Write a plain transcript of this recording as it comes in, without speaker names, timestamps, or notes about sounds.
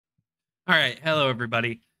All right. Hello,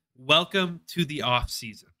 everybody. Welcome to the off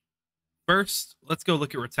season. First, let's go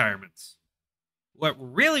look at retirements. What we're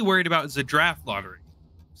really worried about is the draft lottery.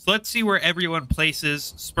 So let's see where everyone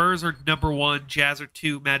places. Spurs are number one, Jazz are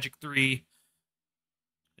two, Magic three.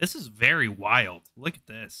 This is very wild. Look at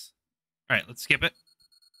this. All right, let's skip it.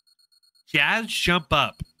 Jazz jump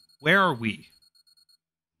up. Where are we?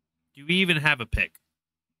 Do we even have a pick?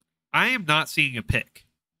 I am not seeing a pick.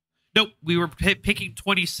 Nope, we were picking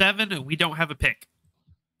 27 and we don't have a pick.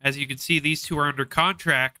 As you can see, these two are under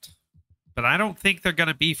contract, but I don't think they're going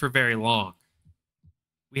to be for very long.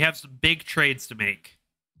 We have some big trades to make.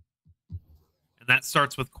 And that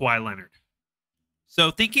starts with Kawhi Leonard. So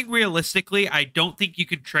thinking realistically, I don't think you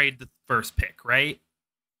can trade the first pick, right?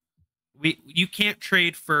 You can't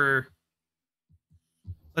trade for...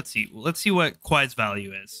 Let's see what Kawhi's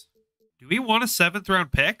value is. Do we want a 7th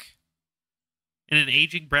round pick? And an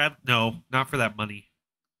aging Brad? No, not for that money.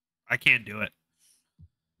 I can't do it.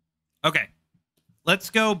 Okay. Let's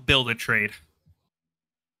go build a trade.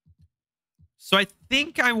 So I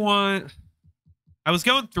think I was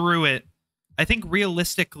going through it. I think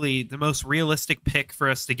realistically, the most realistic pick for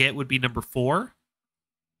us to get would be number 4.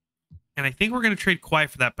 And I think we're going to trade Kawhi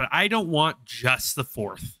for that, but I don't want just the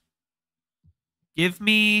 4th. Give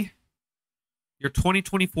me your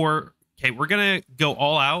 2024. Okay, we're going to go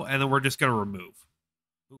all out, and then we're just going to remove.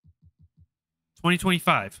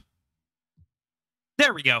 2025.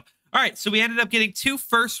 There we go. All right, so we ended up getting 2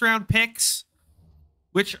 first-round picks,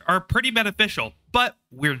 which are pretty beneficial, but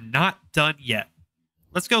we're not done yet.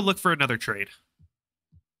 Let's go look for another trade.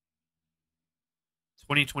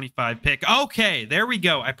 2025 pick. Okay, there we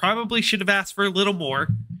go. I probably should have asked for a little more,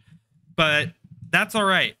 but that's all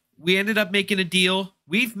right. We ended up making a deal.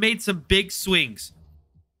 We've made some big swings.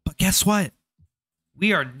 But guess what?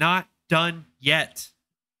 We are not done yet.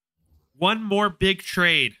 One more big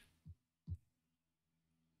trade.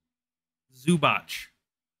 Zubac.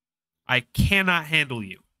 I cannot handle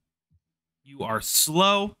you. You are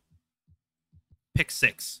slow. Pick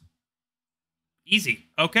 6. Easy.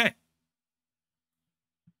 Okay.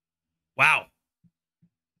 Wow.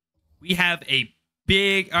 We have a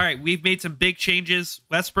big... All right, we've made some big changes.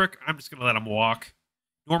 Westbrook, I'm just going to let him walk.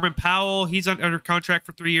 Norman Powell, he's under contract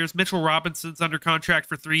for 3 years. Mitchell Robinson's under contract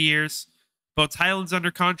for 3 years. Bones Highland's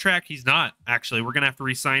under contract. He's not, actually. We're going to have to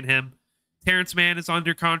re-sign him. Terrence Mann is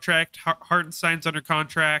under contract. Hartenstein's under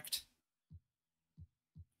contract.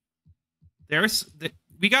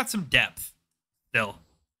 We got some depth still.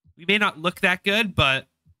 We may not look that good, but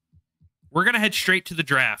we're going to head straight to the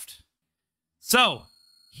draft. So,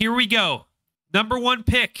 here we go. Number 1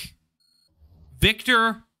 pick,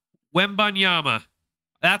 Victor Wembanyama.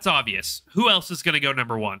 That's obvious. Who else is going to go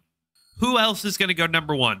number 1? Who else is going to go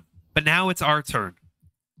number 1? But now it's our turn.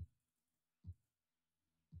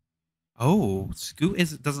 Oh, Scoot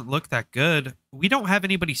doesn't look that good. We don't have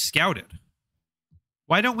anybody scouted.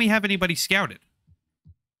 Why don't we have anybody scouted?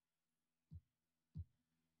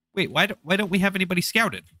 Wait, why don't we have anybody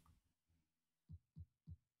scouted?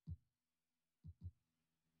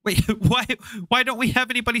 Wait, why don't we have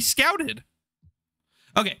anybody scouted?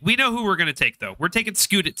 Okay, we know who we're going to take, though. We're taking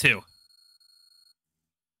Scoot at 2.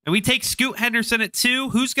 And we take Scoot Henderson at 2.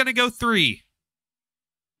 Who's going to go 3?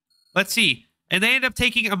 Let's see. And they end up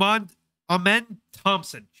taking Amen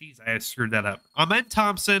Thompson. Jeez, I screwed that up. Amen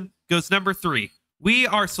Thompson goes number 3. We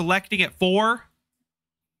are selecting at 4.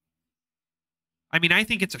 I mean, I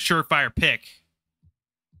think it's a surefire pick.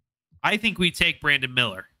 I think we take Brandon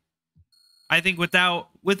Miller. I think without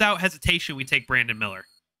hesitation, we take Brandon Miller.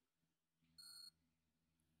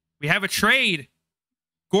 We have a trade.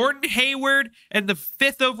 Gordon Hayward and the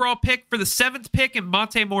 5th overall pick for the 7th pick and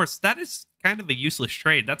Monte Morris. That is kind of a useless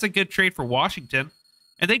trade. That's a good trade for Washington.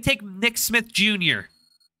 And they take Nick Smith Jr.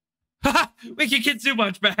 We can get too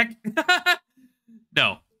much back.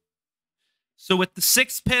 No. So with the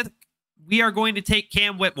 6th pick, we are going to take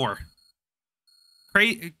Cam Whitmore.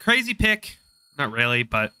 Crazy pick. Not really,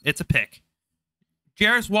 but it's a pick.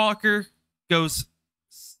 Jarris Walker goes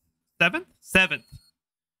 7th? 7th.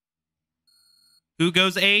 Who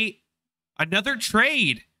goes 8? Another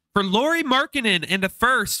trade for Lauri Markkanen and a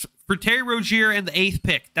 1st for Terry Rozier and the 8th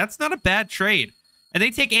pick. That's not a bad trade. And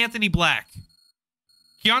they take Anthony Black.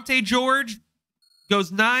 Keontae George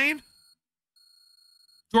goes 9.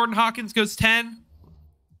 Jordan Hawkins goes 10. All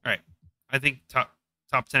right. I think top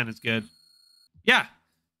 10 is good. Yeah.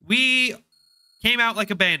 We came out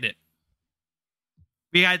like a bandit.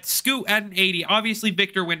 We had Scoot at an 80. Obviously,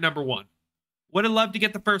 Victor went number 1. Would have loved to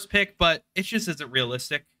get the first pick, but it just isn't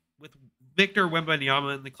realistic. With Victor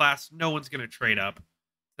Wembanyama in the class, no one's going to trade up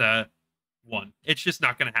to 1. It's just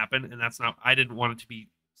not going to happen, and that's not... I didn't want it to be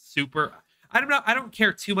super. I don't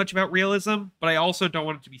care too much about realism, but I also don't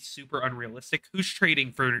want it to be super unrealistic. Who's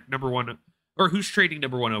trading for number one, or who's trading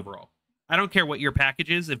number one overall? I don't care what your package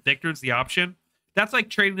is. If Victor's the option, that's like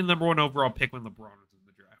trading the number one overall pick when LeBron was in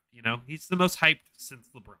the draft. You know, he's the most hyped since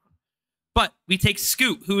LeBron. But we take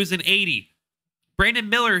Scoot, who is an 80, Brandon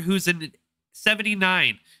Miller, who's an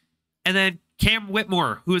 79, and then Cam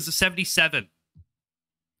Whitmore, who is a 77.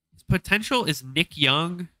 His potential is Nick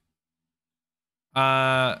Young,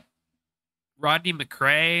 Rodney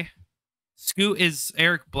McRae. Scoot is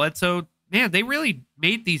Eric Bledsoe. Man, they really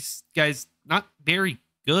made these guys not very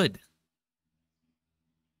good.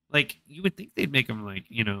 Like, you would think they'd make them, like,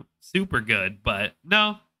 you know, super good, but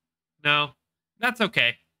no, that's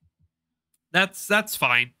okay. That's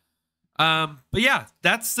fine. But yeah,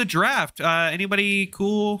 that's the draft. Anybody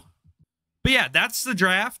cool? But yeah, that's the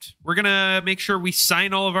draft. We're gonna make sure we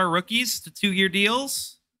sign all of our rookies to 2-year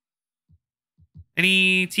deals.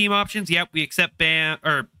 Any team options? Yep, we accept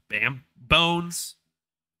Bones.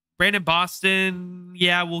 Brandon Boston,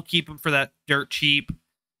 yeah, we'll keep him for that dirt cheap.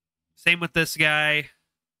 Same with this guy.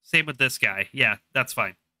 Same with this guy. Yeah, that's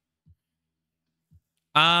fine.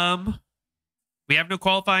 We have no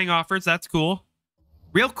qualifying offers. That's cool.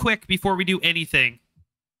 Real quick before we do anything,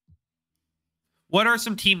 what are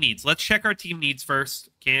some team needs? Let's check our team needs first.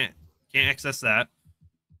 Can't access that.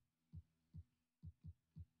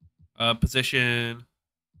 Position.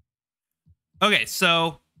 Okay,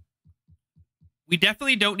 so we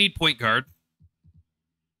definitely don't need point guard.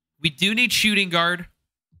 We do need shooting guard.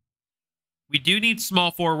 We do need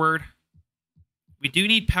small forward. We do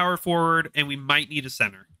need power forward, and we might need a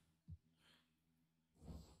center.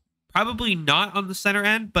 Probably not on the center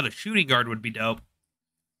end, but a shooting guard would be dope.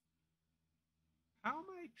 How am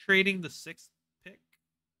I trading the 6th pick?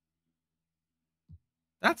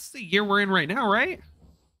 That's the year we're in right now, right?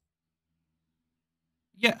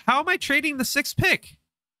 Yeah, how am I trading the 6th pick?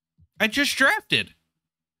 I just drafted.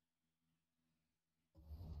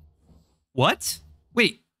 What?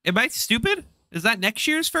 Wait, am I stupid? Is that next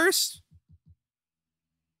year's first?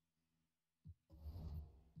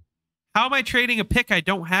 How am I trading a pick I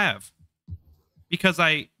don't have? Because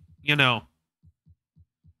I don't know.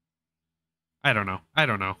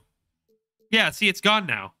 Yeah, see, it's gone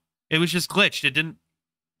now. It was just glitched. It didn't.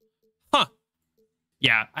 Huh.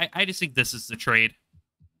 Yeah, I just think this is the trade.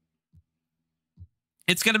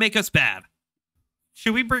 It's going to make us bad.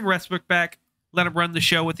 Should we bring Westbrook back? Let him run the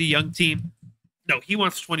show with the young team? No, he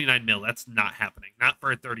wants 29 mil. That's not happening. Not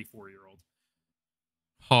for a 34-year-old.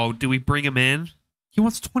 Oh, do we bring him in? He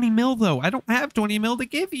wants 20 mil, though. I don't have 20 mil to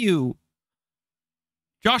give you.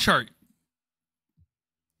 Josh Hart,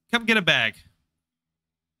 come get a bag.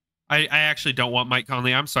 I actually don't want Mike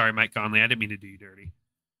Conley. I'm sorry, Mike Conley. I didn't mean to do you dirty.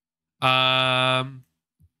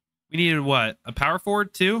 We needed what? A power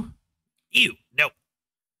forward, too? Ew, nope.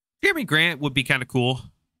 Jeremy Grant would be kind of cool.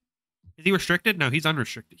 Is he restricted? No, he's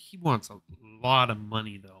unrestricted. He wants a lot of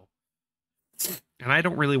money, though. And I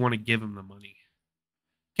don't really want to give him the money.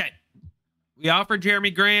 Okay. We offered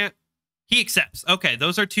Jeremy Grant. He accepts. Okay,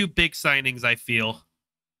 those are 2 big signings, I feel.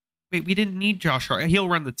 Wait, we didn't need Josh Hart. He'll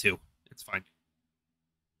run the 2. It's fine.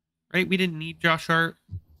 Right? We didn't need Josh Hart.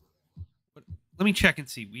 Let me check and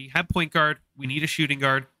see. We have point guard. We need a shooting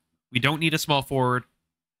guard. We don't need a small forward.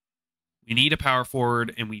 We need a power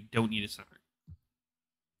forward, and we don't need a center.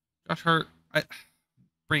 Josh Hart,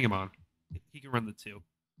 bring him on. He can run the 2.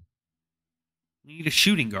 We need a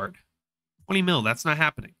shooting guard. 20 mil. That's not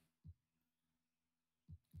happening.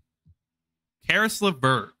 Karis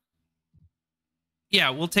LeVert.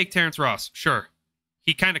 Yeah, we'll take Terrence Ross. Sure.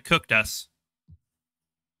 He kind of cooked us.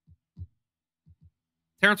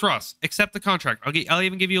 Terrence Ross, accept the contract. I'll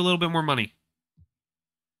even give you a little bit more money.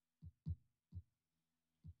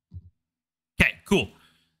 Okay, cool.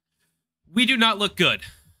 We do not look good.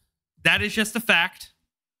 That is just a fact.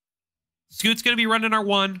 Scoot's going to be running our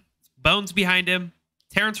 1. Bones behind him.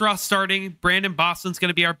 Terrence Ross starting. Brandon Boston's going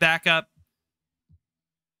to be our backup.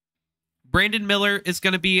 Brandon Miller is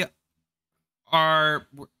going to be our...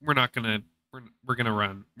 We're going to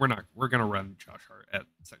run Josh Hart at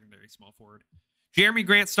secondary small forward. Jeremy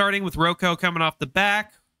Grant starting with Rocco coming off the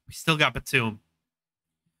back. We still got Batum.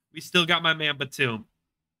 We still got my man Batum.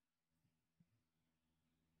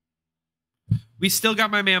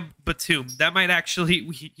 That might actually...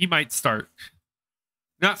 He might start.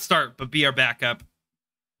 Not start, but be our backup.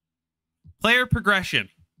 Player progression.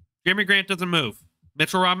 Jeremy Grant doesn't move.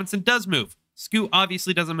 Mitchell Robinson does move. Scoot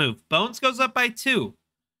obviously doesn't move. Bones goes up by 2.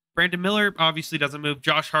 Brandon Miller obviously doesn't move.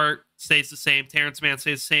 Josh Hart stays the same. Terrence Mann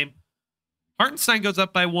stays the same. Hartenstein goes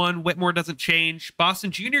up by 1. Whitmore doesn't change.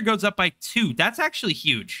 Boston Jr. goes up by 2. That's actually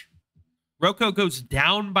huge. Rocco goes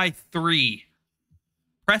down by 3.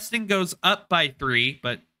 Preston goes up by 3,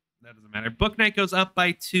 but that doesn't matter. Book Knight goes up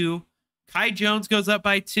by 2. Kai Jones goes up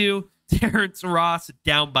by 2. Terrence Ross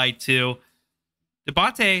down by 2.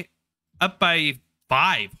 Debate up by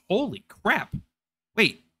 5. Holy crap.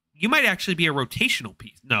 Wait, you might actually be a rotational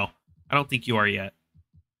piece. No, I don't think you are yet.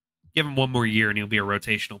 Give him one more year and he'll be a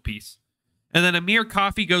rotational piece. And then Amir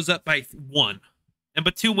Coffee goes up by 1. And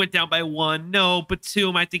Batum went down by 1. No,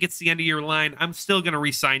 Batum, I think it's the end of your line. I'm still going to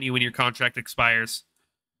re-sign you when your contract expires.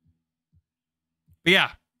 But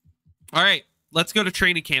yeah. All right, let's go to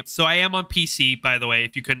training camp. So I am on PC, by the way,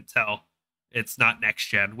 if you couldn't tell. It's not next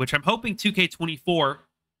gen, which I'm hoping 2K24.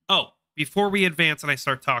 Oh, before we advance and I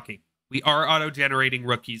start talking, we are auto-generating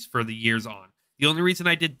rookies for the years on. The only reason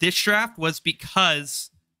I did this draft was because...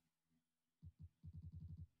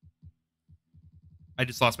 I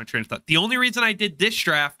just lost my train of thought. The only reason I did this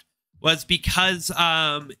draft was because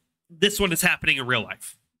this one is happening in real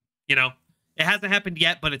life. You know, it hasn't happened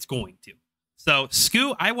yet, but it's going to. So,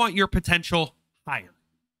 Scoo, I want your potential higher.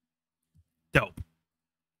 Dope.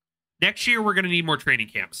 Next year, we're going to need more training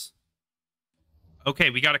camps. Okay,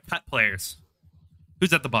 we got to cut players.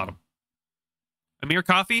 Who's at the bottom? Amir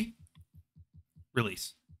Coffee?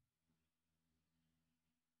 Release.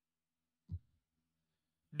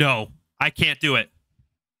 No, I can't do it.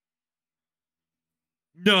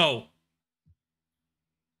 No.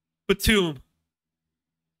 Batum.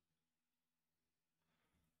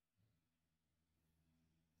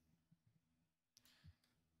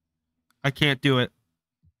 I can't do it.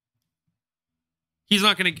 He's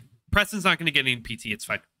not going to... Preston's not going to get any PT. It's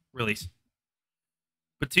fine. Release.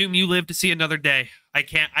 Batum, you live to see another day. I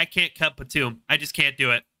can't cut Batum. I just can't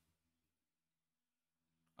do it.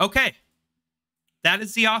 Okay. That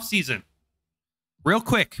is the offseason. Real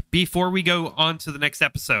quick, before we go on to the next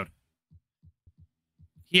episode.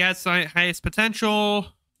 He has highest potential.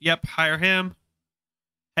 Yep, hire him.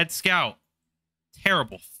 Head scout.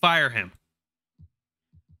 Terrible. Fire him.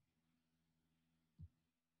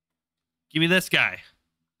 Give me this guy.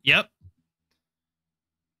 Yep.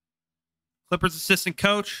 Clippers assistant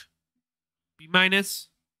coach. B-.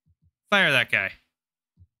 Fire that guy.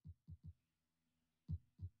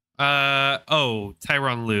 Oh,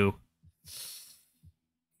 Tyronn Lue.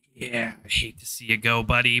 Yeah, I hate to see you go,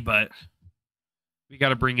 buddy, but we got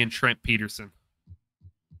to bring in Trent Peterson.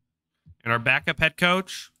 And our backup head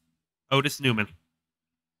coach, Otis Newman.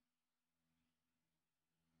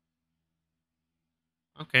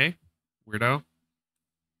 Okay, weirdo.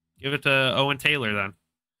 Give it to Owen Taylor, then.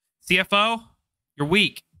 CFO, you're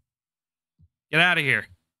weak. Get out of here.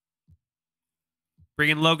 Bring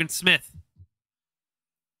in Logan Smith.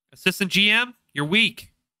 Assistant GM, you're weak.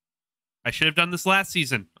 I should have done this last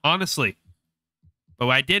season, honestly. But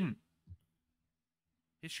I didn't.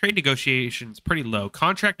 His trade negotiation is pretty low.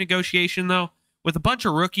 Contract negotiation, though, with a bunch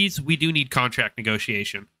of rookies, we do need contract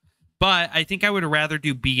negotiation. But I think I would rather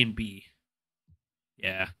do B&B.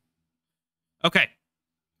 Yeah. Okay.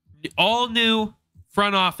 All new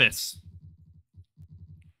front office.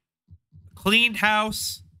 Cleaned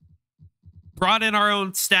house. Brought in our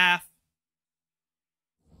own staff.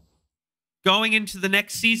 Going into the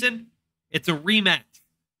next season, it's a rematch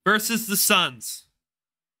versus the Suns.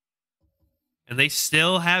 And they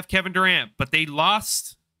still have Kevin Durant, but they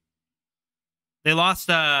lost. They lost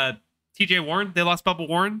TJ Warren. They lost Bubba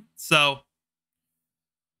Warren. So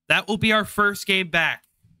that will be our first game back.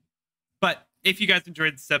 But if you guys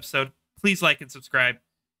enjoyed this episode, please like and subscribe.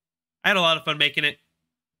 I had a lot of fun making it.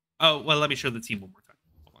 Oh, well, let me show the team one more time.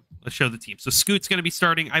 Hold on. Let's show the team. So Scoot's going to be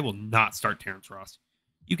starting. I will not start Terrence Ross.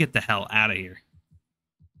 You get the hell out of here.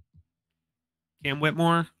 Cam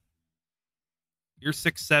Whitmore. You're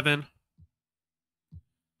 6'7".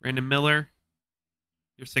 Brandon Miller.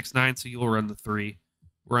 You're 6'9", so you'll run the 3.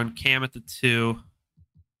 We're on Cam at the 2.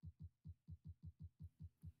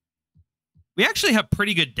 We actually have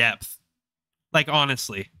pretty good depth. Like,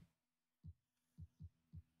 honestly.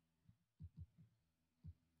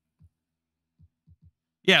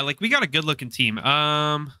 Yeah, like, we got a good-looking team.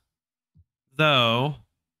 Though...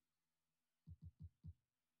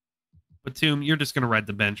 Batum, you're just going to ride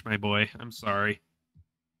the bench, my boy. I'm sorry.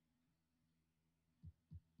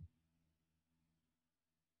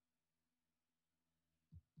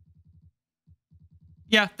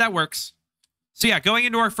 Yeah, that works. So yeah, going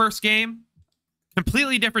into our first game,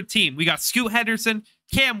 completely different team. We got Scoot Henderson,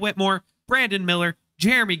 Cam Whitmore, Brandon Miller,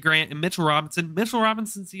 Jeremy Grant, and Mitchell Robinson. Mitchell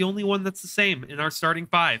Robinson's the only one that's the same in our starting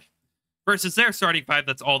 5. Versus their starting 5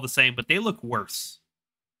 that's all the same, but they look worse.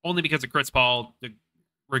 Only because of Chris Paul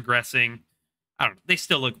regressing. I don't know. They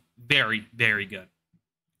still look very, very good.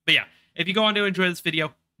 But yeah, if you go on to enjoy this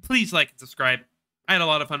video, please like and subscribe. I had a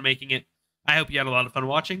lot of fun making it. I hope you had a lot of fun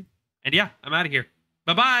watching. And yeah, I'm out of here.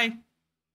 Bye-bye.